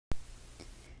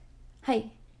Hi,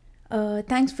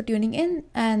 thanks for tuning in,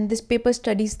 and this paper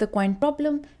studies the coin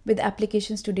problem with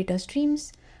applications to data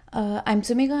streams. I'm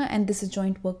Sumegha, and this is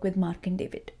joint work with Mark and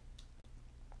David.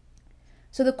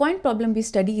 So the coin problem we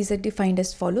study is defined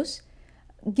as follows.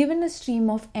 Given a stream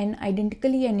of n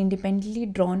identically and independently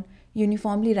drawn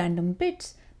uniformly random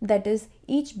bits, that is,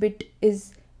 each bit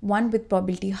is 1 with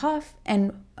probability half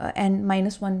and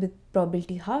minus 1 with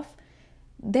probability half,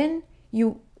 then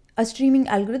a streaming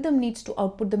algorithm needs to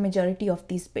output the majority of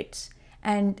these bits,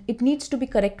 and it needs to be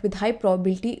correct with high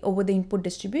probability over the input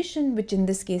distribution, which in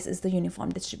this case is the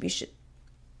uniform distribution.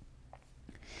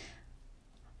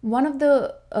 One of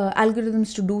the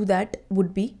algorithms to do that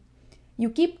would be you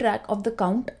keep track of the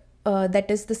count,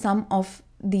 that is the sum of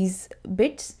these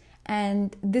bits,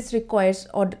 and this requires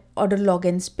order log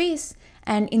n space,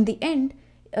 and in the end,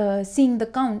 seeing the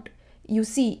count, you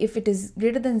see if it is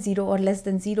greater than 0 or less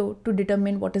than 0 to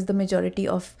determine what is the majority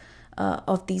of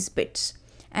these bits.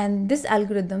 And this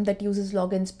algorithm that uses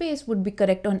log n space would be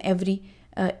correct on every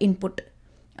input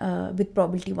with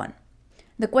probability 1.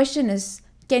 The question is,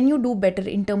 can you do better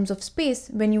in terms of space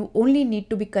when you only need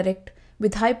to be correct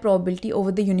with high probability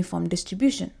over the uniform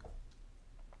distribution?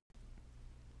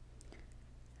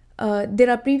 There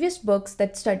are previous works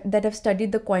that have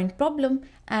studied the coin problem,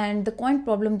 and the coin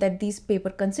problem that these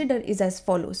paper consider is as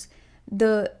follows.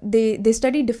 They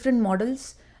study different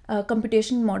models,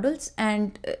 computation models,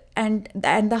 and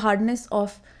the hardness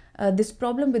of this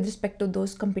problem with respect to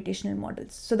those computational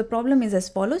models. So the problem is as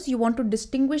follows. You want to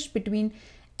distinguish between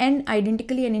n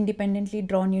identically and independently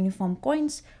drawn uniform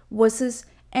coins versus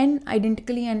n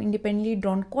identically and independently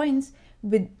drawn coins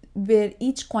where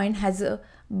each coin has a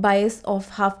bias of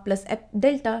half plus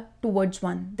delta towards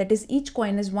 1. That is, each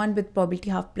coin is 1 with probability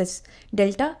half plus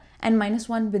delta and minus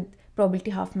 1 with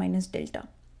probability half minus delta.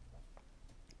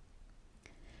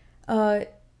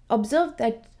 Observe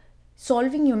that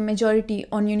solving your majority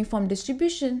on uniform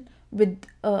distribution with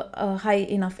a high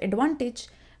enough advantage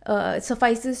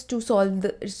suffices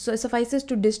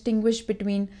to distinguish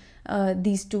between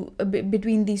these two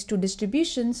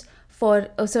distributions for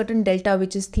a certain delta,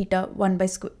 which is theta of 1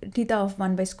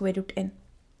 by square root n.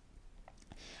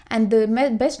 And the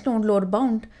best known lower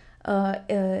bound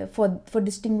for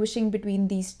distinguishing between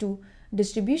these two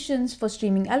distributions for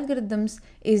streaming algorithms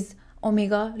is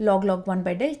omega log 1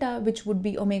 by delta, which would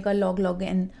be omega log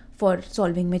n for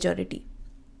solving majority.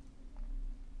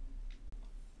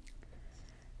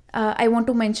 I want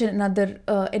to mention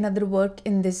another work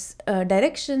in this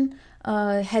direction.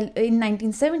 In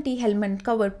 1970, Hellman and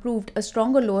Cover proved a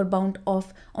stronger lower bound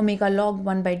of omega log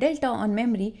 1 by delta on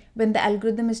memory when the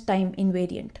algorithm is time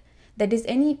invariant. That is,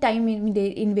 any time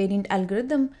invariant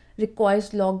algorithm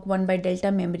requires log 1 by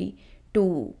delta memory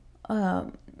to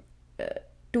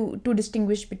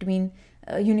distinguish between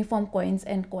uniform coins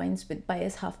and coins with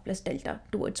bias half plus delta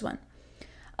towards 1.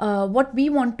 We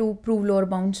want to prove lower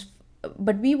bounds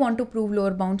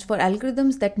for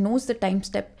algorithms that knows the time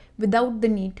step without the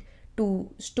need to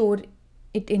store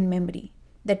it in memory.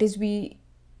 That is, we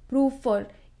prove for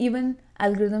even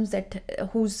algorithms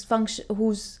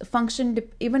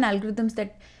even algorithms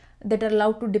that are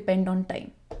allowed to depend on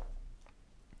time.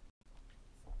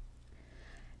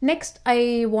 Next,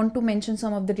 I want to mention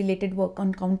some of the related work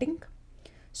on counting.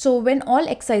 So when all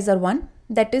xi's are 1,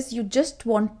 that is, you just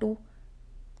want to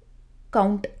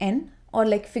count n, or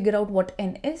like figure out what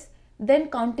n is, then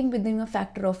counting within a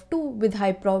factor of 2 with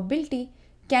high probability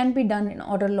can be done in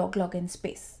order log n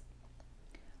space.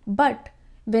 But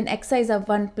when xi's are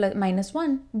 1 plus minus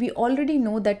 1, we already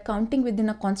know that counting within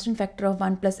a constant factor of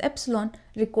 1 plus epsilon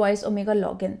requires omega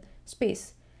log n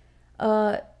space.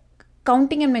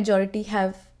 Counting and majority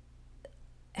have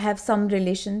some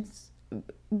relations,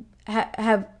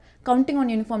 have counting on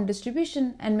uniform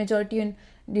distribution and majority on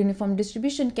uniform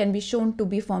distribution can be shown to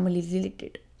be formally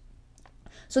related.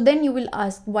 So then you will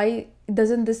ask, why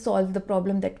doesn't this solve the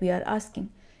problem that we are asking?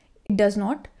 It does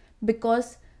not,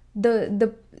 because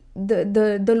the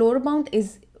lower bound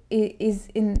is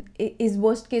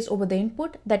worst case over the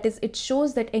input. That is, it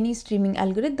shows that any streaming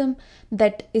algorithm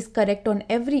that is correct on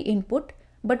every input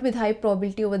but with high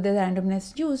probability over the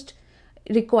randomness used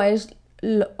requires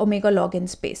omega log n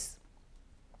space.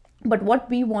 But what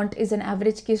we want is an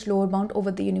average case lower bound over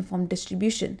the uniform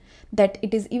distribution, that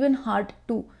it is even hard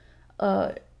to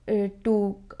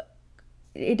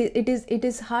it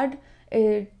is hard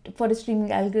for a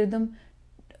streaming algorithm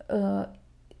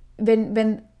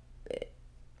when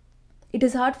it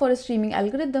is hard for a streaming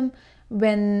algorithm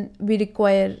when we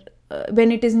require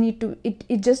when it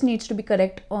just needs to be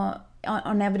correct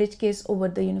on average case over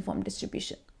the uniform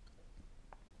distribution.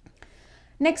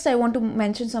 Next, I want to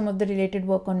mention some of the related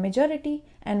work on majority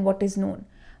and what is known.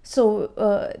 So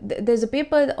there's a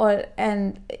paper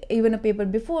and even a paper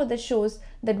before that shows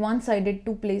that one-sided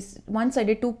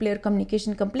two-player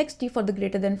communication complexity for the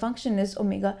greater than function is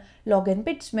omega log n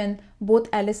bits when both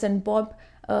Alice and Bob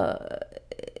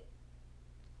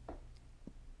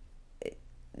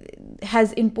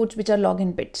has inputs which are log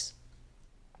n bits.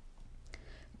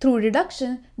 Through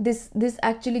reduction, this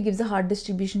actually gives a hard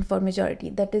distribution for majority.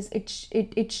 That is,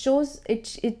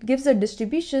 it gives a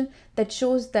distribution that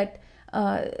shows that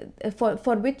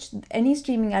for which any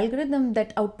streaming algorithm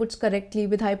that outputs correctly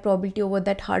with high probability over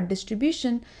that hard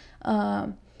distribution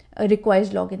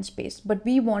requires log n space. But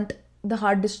we want the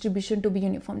hard distribution to be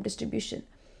uniform distribution.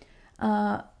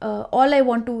 All I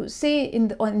want to say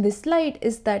on this slide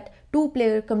is that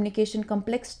two-player communication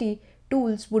complexity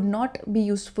tools would not be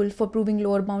useful for proving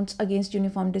lower bounds against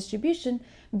uniform distribution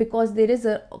because there is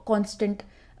a constant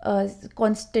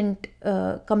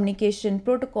communication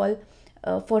protocol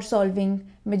for solving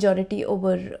majority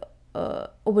over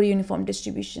uniform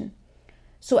distribution.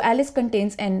 So Alice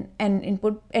contains n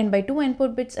by 2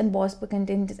 input bits and Bob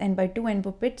contains n by 2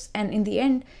 input bits, and in the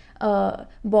end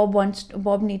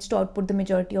Bob needs to output the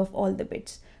majority of all the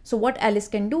bits. So what Alice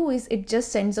can do is it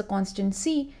just sends a constant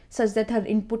c such that her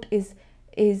input is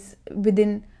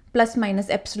within plus minus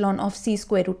epsilon of c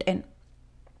square root n.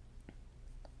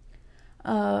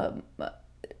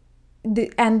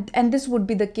 And this would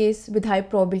be the case with high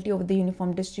probability over the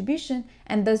uniform distribution,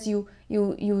 and thus you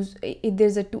use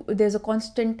there's a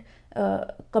constant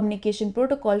communication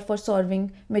protocol for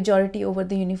solving majority over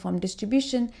the uniform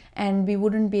distribution, and we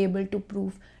wouldn't be able to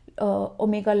prove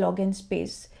omega log n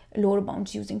space lower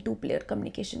bounds using two-player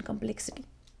communication complexity.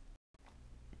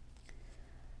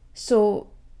 So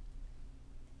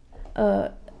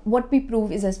what we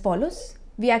prove is as follows.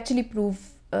 We actually prove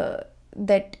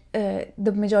that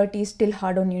the majority is still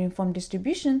hard on uniform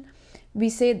distribution. We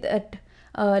say that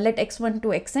let x1 to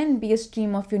xn be a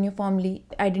stream of uniformly,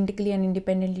 identically and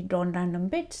independently drawn random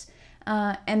bits,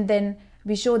 and then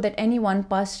we show that any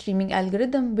one-pass streaming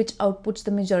algorithm which outputs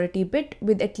the majority bit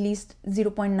with at least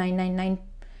 0.999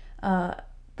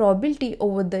 probability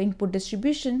over the input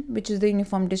distribution, which is the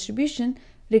uniform distribution,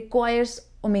 requires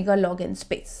omega log n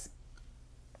space.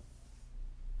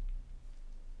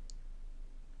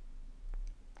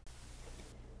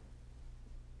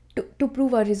 To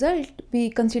prove our result, we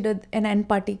considered an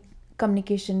n-party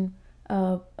communication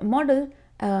model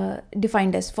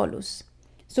defined as follows.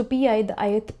 So Pi, the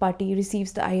ith party,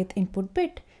 receives the ith input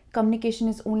bit. Communication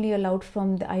is only allowed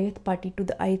from the ith party to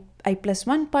the I plus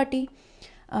 1 party.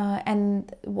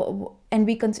 And we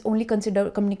only consider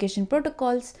communication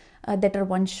protocols that are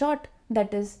one shot.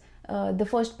 That is, the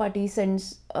first party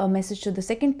sends a message to the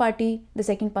second party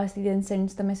then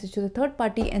sends the message to the third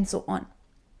party, and so on.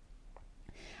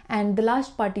 And the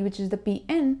last party, which is the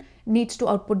Pn, needs to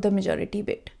output the majority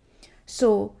bit.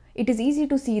 So it is easy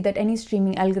to see that any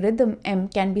streaming algorithm M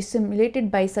can be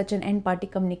simulated by such an n-party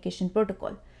communication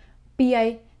protocol.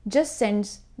 Pi just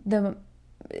sends the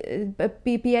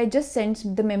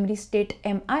memory state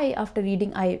Mi after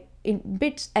reading I in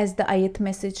bits as the ith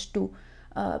message to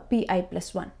Pi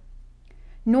plus 1.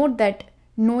 Note that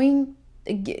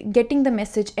getting the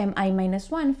message Mi minus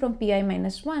 1 from Pi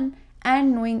minus 1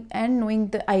 and knowing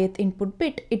the ith input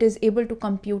bit, it is able to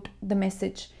compute the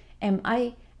message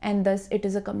Mi, and thus it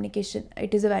is a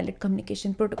valid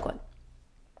communication protocol.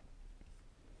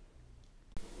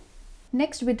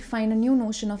 Next, we define a new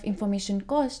notion of information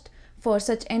cost for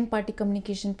such n-party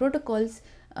communication protocols,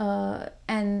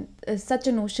 and such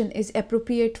a notion is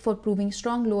appropriate for proving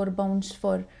strong lower bounds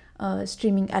for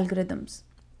streaming algorithms.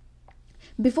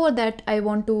 Before that, I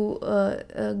want to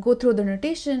go through the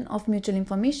notation of mutual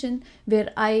information,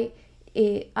 where A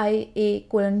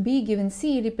colon B given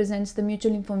C represents the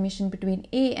mutual information between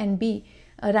A and B,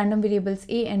 random variables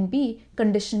A and B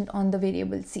conditioned on the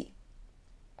variable C.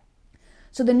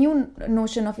 So the new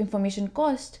notion of information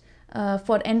cost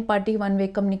for n-party one-way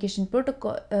communication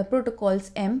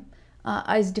protocols M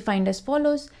is defined as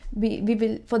follows. We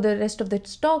will, for the rest of the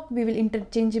talk, we will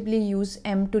interchangeably use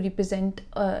M to represent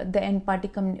the n-party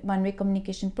one-way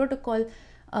communication protocol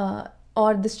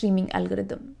or the streaming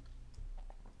algorithm.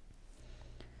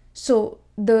 So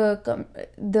the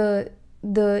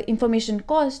information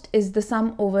cost is the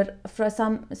sum over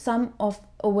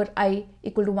I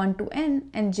equal to 1 to n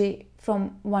and j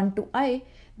from 1 to I,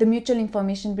 the mutual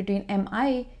information between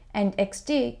Mi and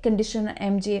xj conditional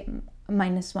on mj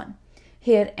minus 1.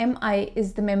 Here Mi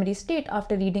is the memory state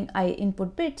after reading I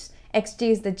input bits, xj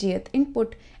is the jth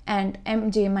input, and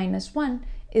mj minus 1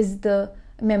 is the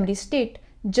memory state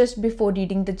just before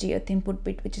reading the jth input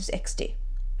bit, which is xj.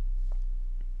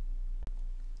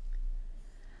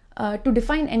 To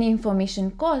define any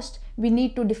information cost, we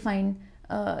need to define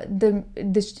the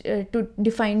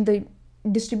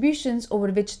distributions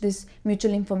over which these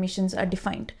mutual informations are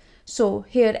defined. So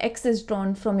here x is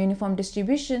drawn from uniform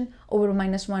distribution over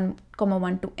 -1,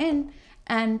 1 to n,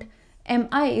 and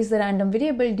mi is the random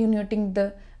variable denoting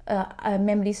the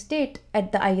memory state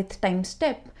at the ith time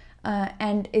step,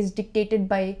 and is dictated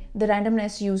by the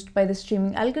randomness used by the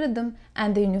streaming algorithm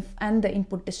and the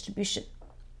input distribution.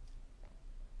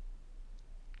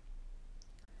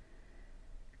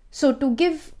 So to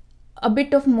give a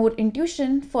bit of more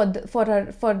intuition for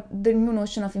the new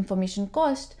notion of information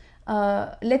cost,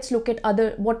 let's look at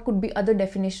what could be other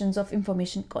definitions of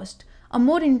information cost. A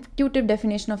more intuitive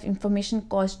definition of information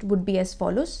cost would be as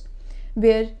follows,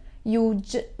 where you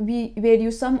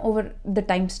sum over the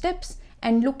time steps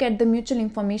and look at the mutual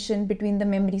information between the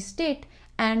memory state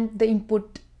and the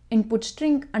input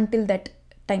string until that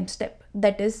time step.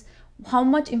 That is, how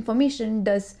much information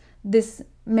does this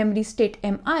memory state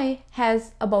mi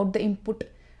has about the input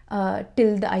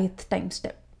till the ith time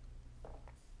step.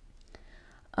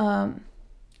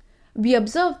 We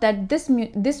observe that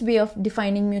this way of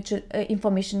defining mutual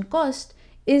information cost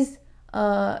is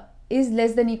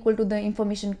less than equal to the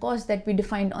information cost that we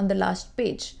defined on the last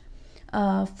page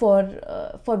for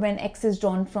when x is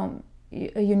drawn from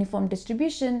a uniform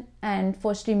distribution and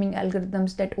for streaming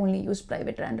algorithms that only use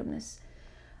private randomness.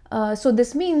 So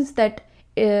this means that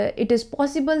it is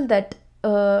possible that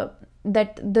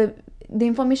the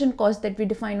information cost that we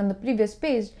defined on the previous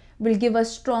page will give us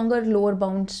stronger lower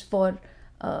bounds for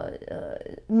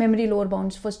memory lower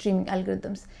bounds for streaming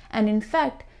algorithms, and in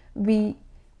fact we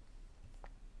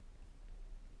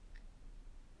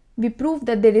prove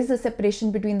that there is a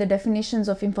separation between the definitions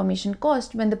of information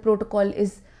cost when the protocol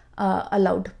is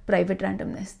allowed private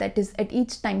randomness. That is, at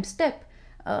each time step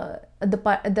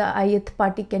the ith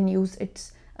party can use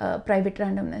its private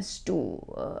randomness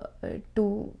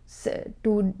to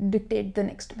dictate the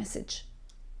next message.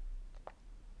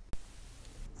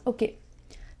 Okay,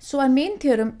 so our main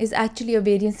theorem is actually a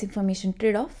variance information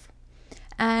trade-off,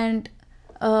 and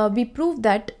we prove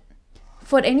that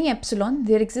for any epsilon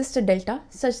there exists a delta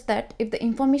such that if the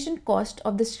information cost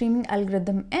of the streaming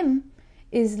algorithm m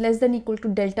is less than equal to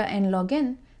delta n log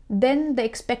n, then the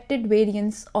expected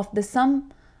variance of the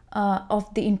sum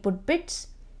of the input bits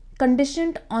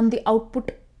conditioned on the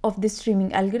output of this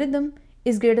streaming algorithm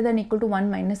is greater than equal to 1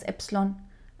 minus epsilon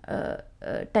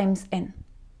times n,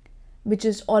 which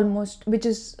is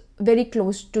very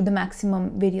close to the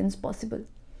maximum variance possible.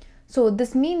 So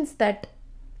this means that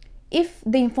if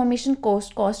the information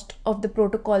cost of the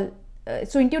protocol,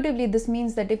 so intuitively this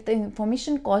means that if the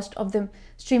information cost of the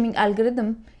streaming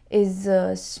algorithm is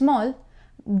small,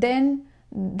 then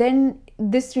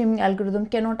this streaming algorithm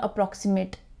cannot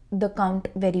approximate the count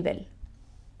very well.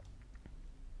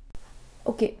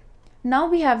 Okay, now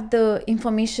we have the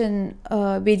information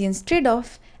variance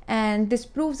trade-off, and this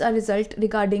proves our result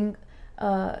regarding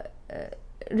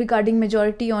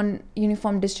majority on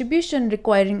uniform distribution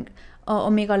requiring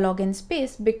omega log n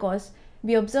space, because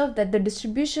we observe that the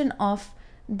distribution of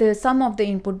the sum of the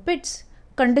input bits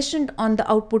conditioned on the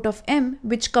output of m,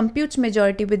 which computes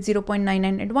majority with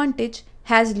 0.99 advantage,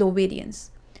 has low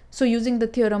variance. So using the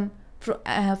theorem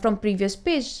from previous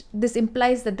page, this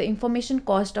implies that the information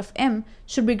cost of m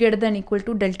should be greater than equal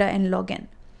to delta n log n.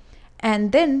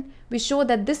 And then we show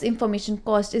that this information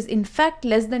cost is in fact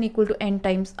less than equal to n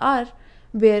times r,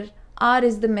 where r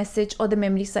is the message or the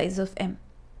memory size of m.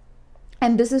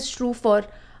 And this is true for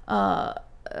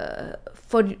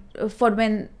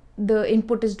when the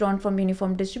input is drawn from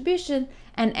uniform distribution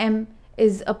and m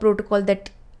is a protocol that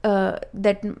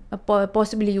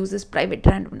possibly uses private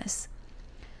randomness.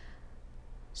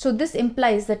 So this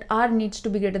implies that r needs to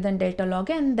be greater than delta log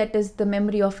n, that is, the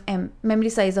memory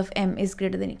size of m is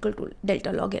greater than equal to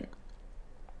delta log n.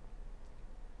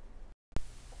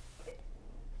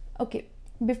 Okay,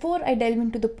 before I delve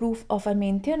into the proof of our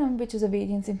main theorem, which is a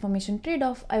variance information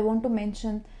trade-off, I want to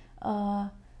mention a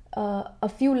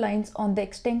few lines on the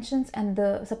extensions and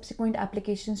the subsequent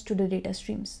applications to the data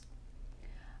streams.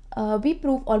 We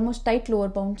prove almost tight lower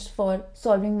bounds for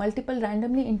solving multiple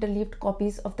randomly interleaved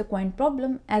copies of the coin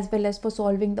problem, as well as for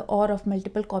solving the OR of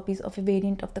multiple copies of a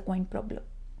variant of the coin problem.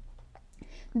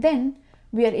 Then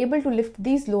we are able to lift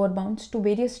these lower bounds to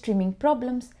various streaming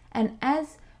problems, and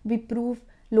as we prove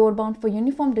lower bound for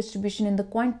uniform distribution in the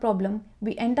coin problem,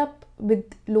 we end up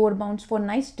with lower bounds for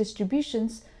nice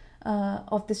distributions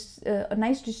of the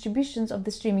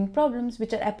streaming problems,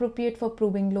 which are appropriate for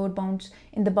proving lower bounds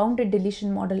in the bounded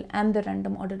deletion model and the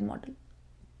random order model.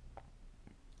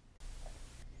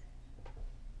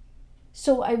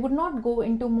 So I would not go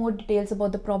into more details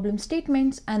about the problem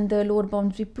statements and the lower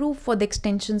bounds we prove for the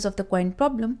extensions of the coin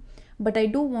problem, but I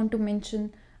do want to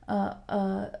mention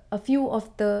a few of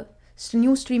the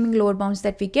new streaming lower bounds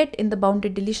that we get in the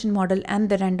bounded deletion model and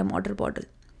the random order model.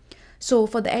 So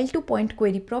for the L2 point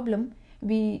query problem,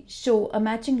 we show a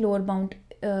matching lower bound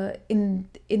in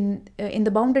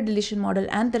the bounded deletion model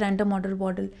and the random order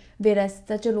model, whereas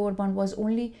such a lower bound was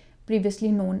only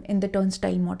previously known in the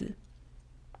turnstile model.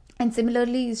 And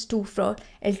similarly is true for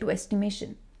L2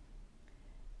 estimation.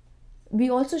 We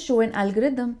also show an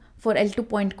algorithm for L2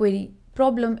 point query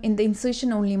problem in the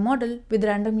insertion only model with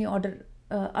randomly ordered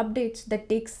updates that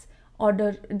takes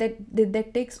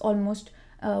almost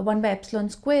 1 by epsilon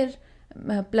square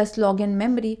plus log n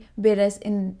memory, whereas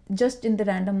in the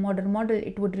random order model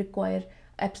it would require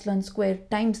epsilon square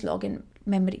times log n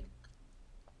memory.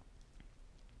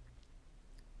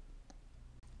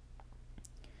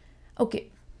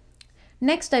 Okay,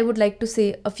 next I would like to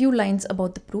say a few lines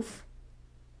about the proof.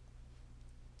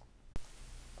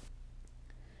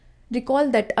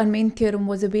 Recall that our main theorem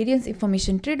was a variance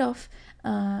information trade-off,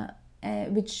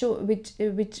 which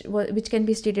can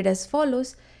be stated as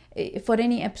follows. For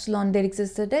any epsilon, there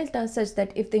exists a delta such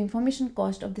that if the information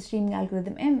cost of the streaming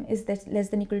algorithm M is less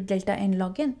than equal to delta n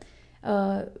log n,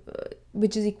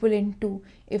 which is equivalent to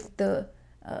if the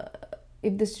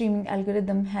streaming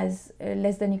algorithm has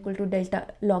less than equal to delta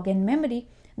log n memory,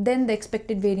 then the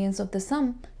expected variance of the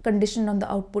sum conditioned on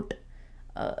the output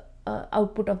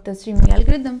of the streaming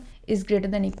algorithm is greater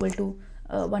than equal to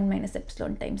 1 minus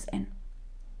epsilon times n.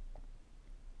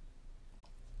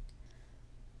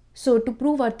 So to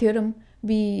prove our theorem,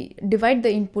 we divide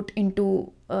the input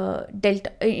into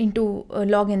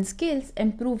log n scales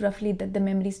and prove roughly that the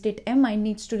memory state Mi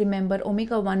needs to remember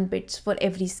omega 1 bits for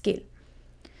every scale.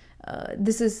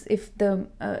 This is if the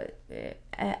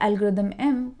algorithm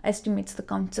M estimates the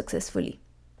count successfully.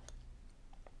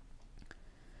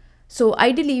 So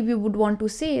ideally, we would want to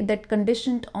say that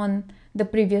conditioned on the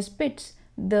previous bits,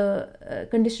 the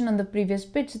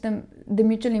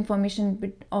mutual information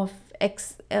bit of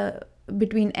x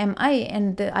between Mi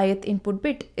and the ith input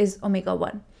bit is omega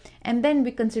 1. And then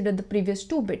we consider the previous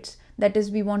two bits. That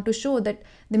is, we want to show that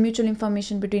the mutual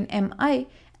information between Mi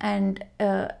and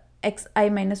xi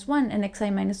minus 1 and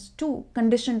xi minus 2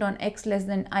 conditioned on x less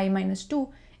than I minus 2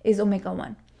 is omega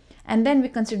 1. And then we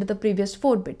consider the previous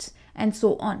 4 bits and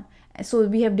so on. So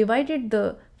we have divided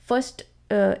the first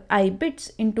I bits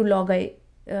into log I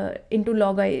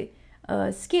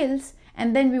scales,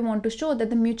 and then we want to show that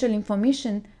the mutual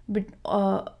information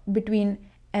between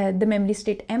the memory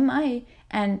state Mi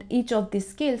and each of these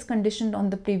scales conditioned on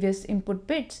the previous input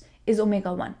bits is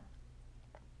omega 1.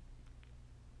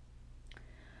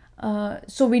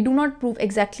 So we do not prove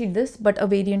exactly this, but a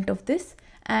variant of this.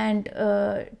 And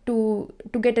to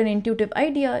get an intuitive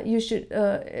idea, you should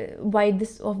why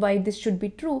this should be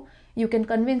true, you can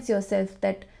convince yourself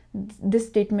that this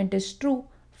statement is true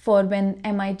for when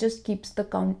Mi just keeps the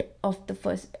count of the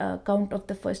first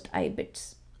I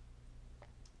bits,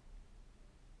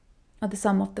 or the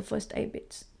sum of the first I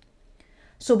bits.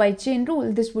 So by chain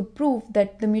rule, this would prove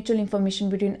that the mutual information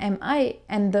between Mi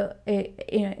and the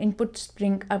input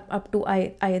string up to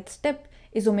ith step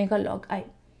is omega log I.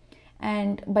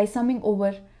 And by summing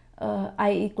over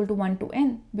I equal to 1 to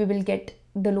n, we will get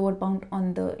the lower bound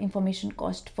on the information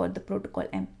cost for the protocol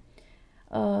M.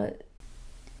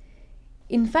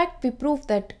 In fact, we prove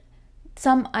that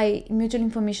sum I mutual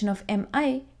information of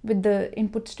Mi with the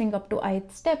input string up to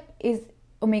ith step is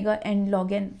omega n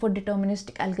log n for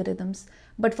deterministic algorithms.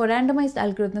 But for randomized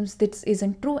algorithms, this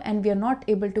isn't true, and we are not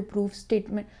able to prove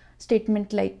statement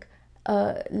like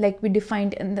we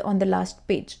defined on the last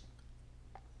page.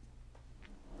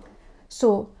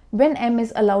 So when M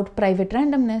is allowed private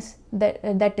randomness,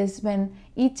 that is when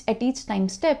at each time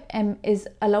step M is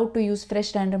allowed to use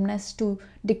fresh randomness to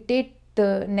dictate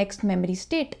the next memory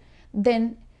state,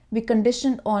 then we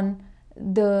condition on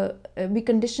the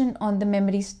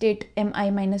memory state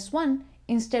Mi minus 1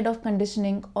 instead of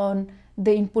conditioning on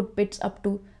the input bits up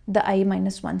to the I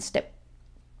minus 1 step.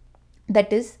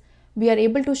 That is, we are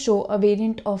able to show a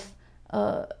variant of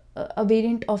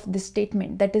this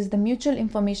statement, that is, the mutual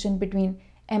information between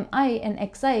Mi and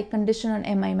Xi conditioned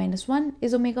on Mi minus 1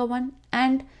 is omega 1,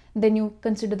 and then you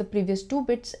consider the previous 2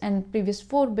 bits and previous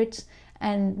 4 bits,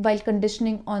 and while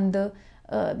conditioning on the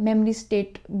memory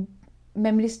state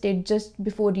just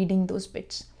before reading those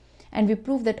bits. And we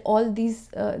prove that all these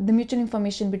the mutual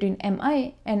information between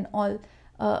Mi and all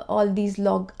these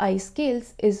log I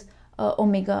scales is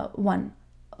omega 1.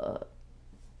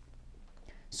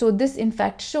 So this in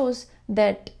fact shows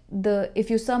that if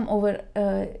you sum over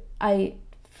I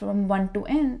from 1 to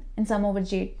n and sum over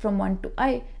j from 1 to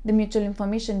I, the mutual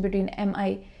information between mi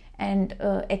and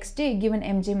xj given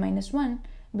mj minus 1,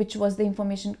 which was the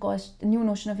information cost, the new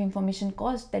notion of information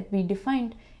cost that we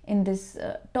defined in this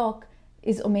talk,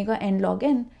 is omega n log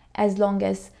n, as long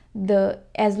as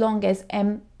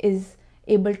m is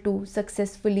able to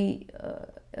successfully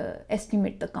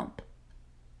estimate the count.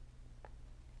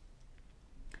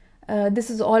 This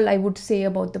is all I would say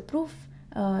about the proof.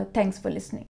 Thanks for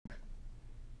listening.